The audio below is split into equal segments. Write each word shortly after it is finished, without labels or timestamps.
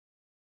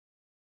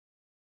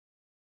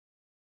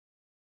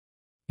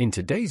In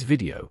today's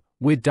video,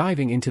 we're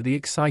diving into the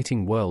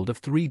exciting world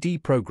of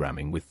 3D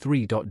programming with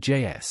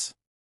Three.js.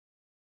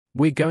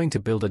 We're going to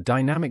build a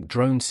dynamic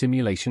drone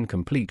simulation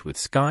complete with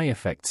sky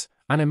effects,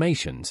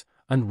 animations,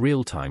 and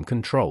real-time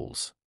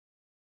controls.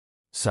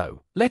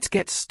 So, let's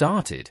get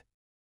started.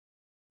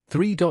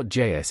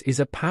 Three.js is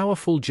a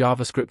powerful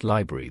JavaScript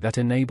library that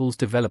enables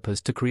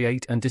developers to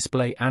create and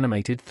display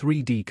animated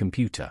 3D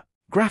computer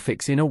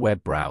graphics in a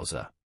web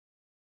browser.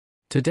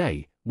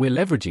 Today, we're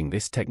leveraging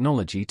this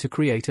technology to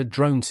create a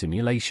drone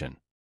simulation.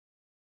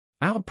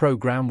 Our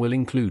program will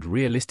include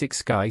realistic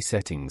sky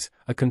settings,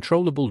 a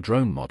controllable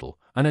drone model,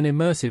 and an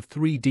immersive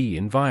 3D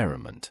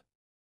environment.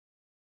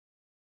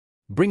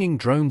 Bringing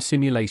drone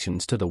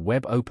simulations to the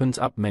web opens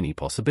up many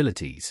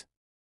possibilities.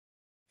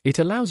 It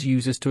allows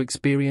users to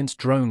experience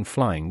drone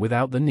flying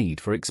without the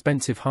need for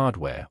expensive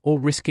hardware or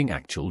risking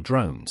actual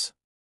drones.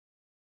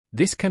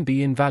 This can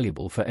be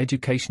invaluable for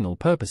educational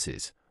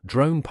purposes,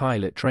 drone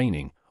pilot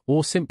training,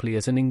 or simply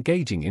as an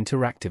engaging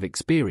interactive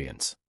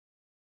experience.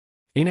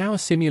 In our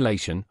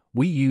simulation,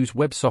 we use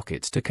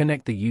WebSockets to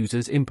connect the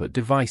user's input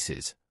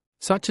devices,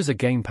 such as a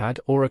gamepad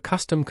or a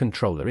custom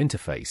controller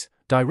interface,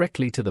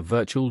 directly to the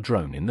virtual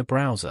drone in the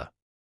browser.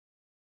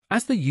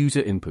 As the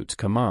user inputs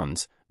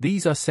commands,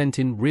 these are sent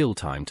in real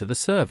time to the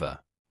server,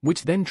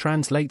 which then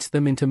translates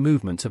them into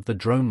movements of the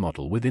drone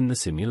model within the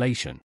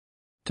simulation.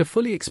 To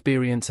fully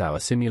experience our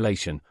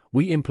simulation,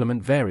 we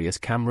implement various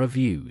camera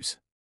views.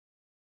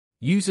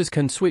 Users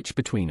can switch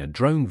between a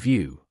drone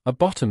view, a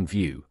bottom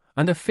view,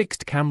 and a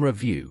fixed camera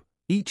view,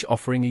 each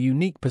offering a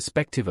unique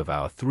perspective of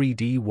our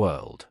 3D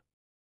world.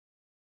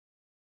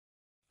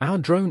 Our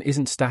drone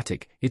isn't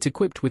static, it's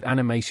equipped with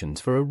animations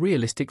for a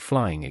realistic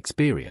flying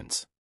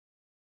experience.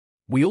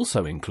 We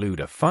also include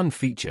a fun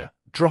feature,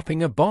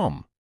 dropping a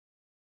bomb.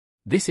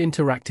 This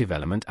interactive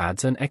element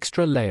adds an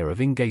extra layer of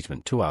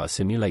engagement to our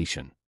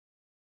simulation.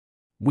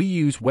 We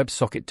use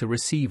WebSocket to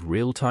receive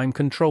real-time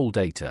control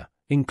data,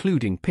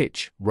 including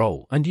pitch,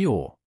 roll, and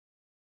yaw.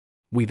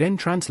 We then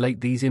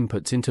translate these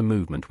inputs into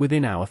movement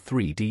within our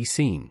 3D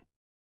scene.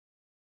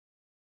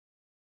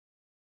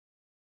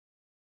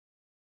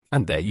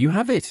 And there you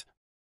have it!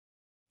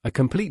 A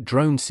complete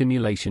drone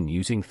simulation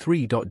using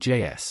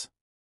Three.js.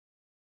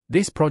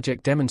 This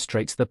project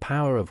demonstrates the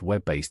power of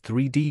web-based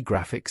 3D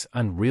graphics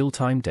and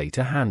real-time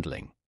data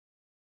handling.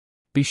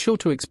 Be sure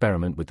to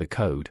experiment with the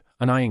code,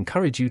 and I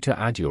encourage you to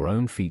add your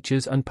own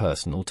features and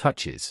personal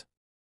touches.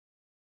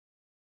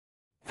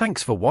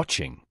 Thanks for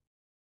watching.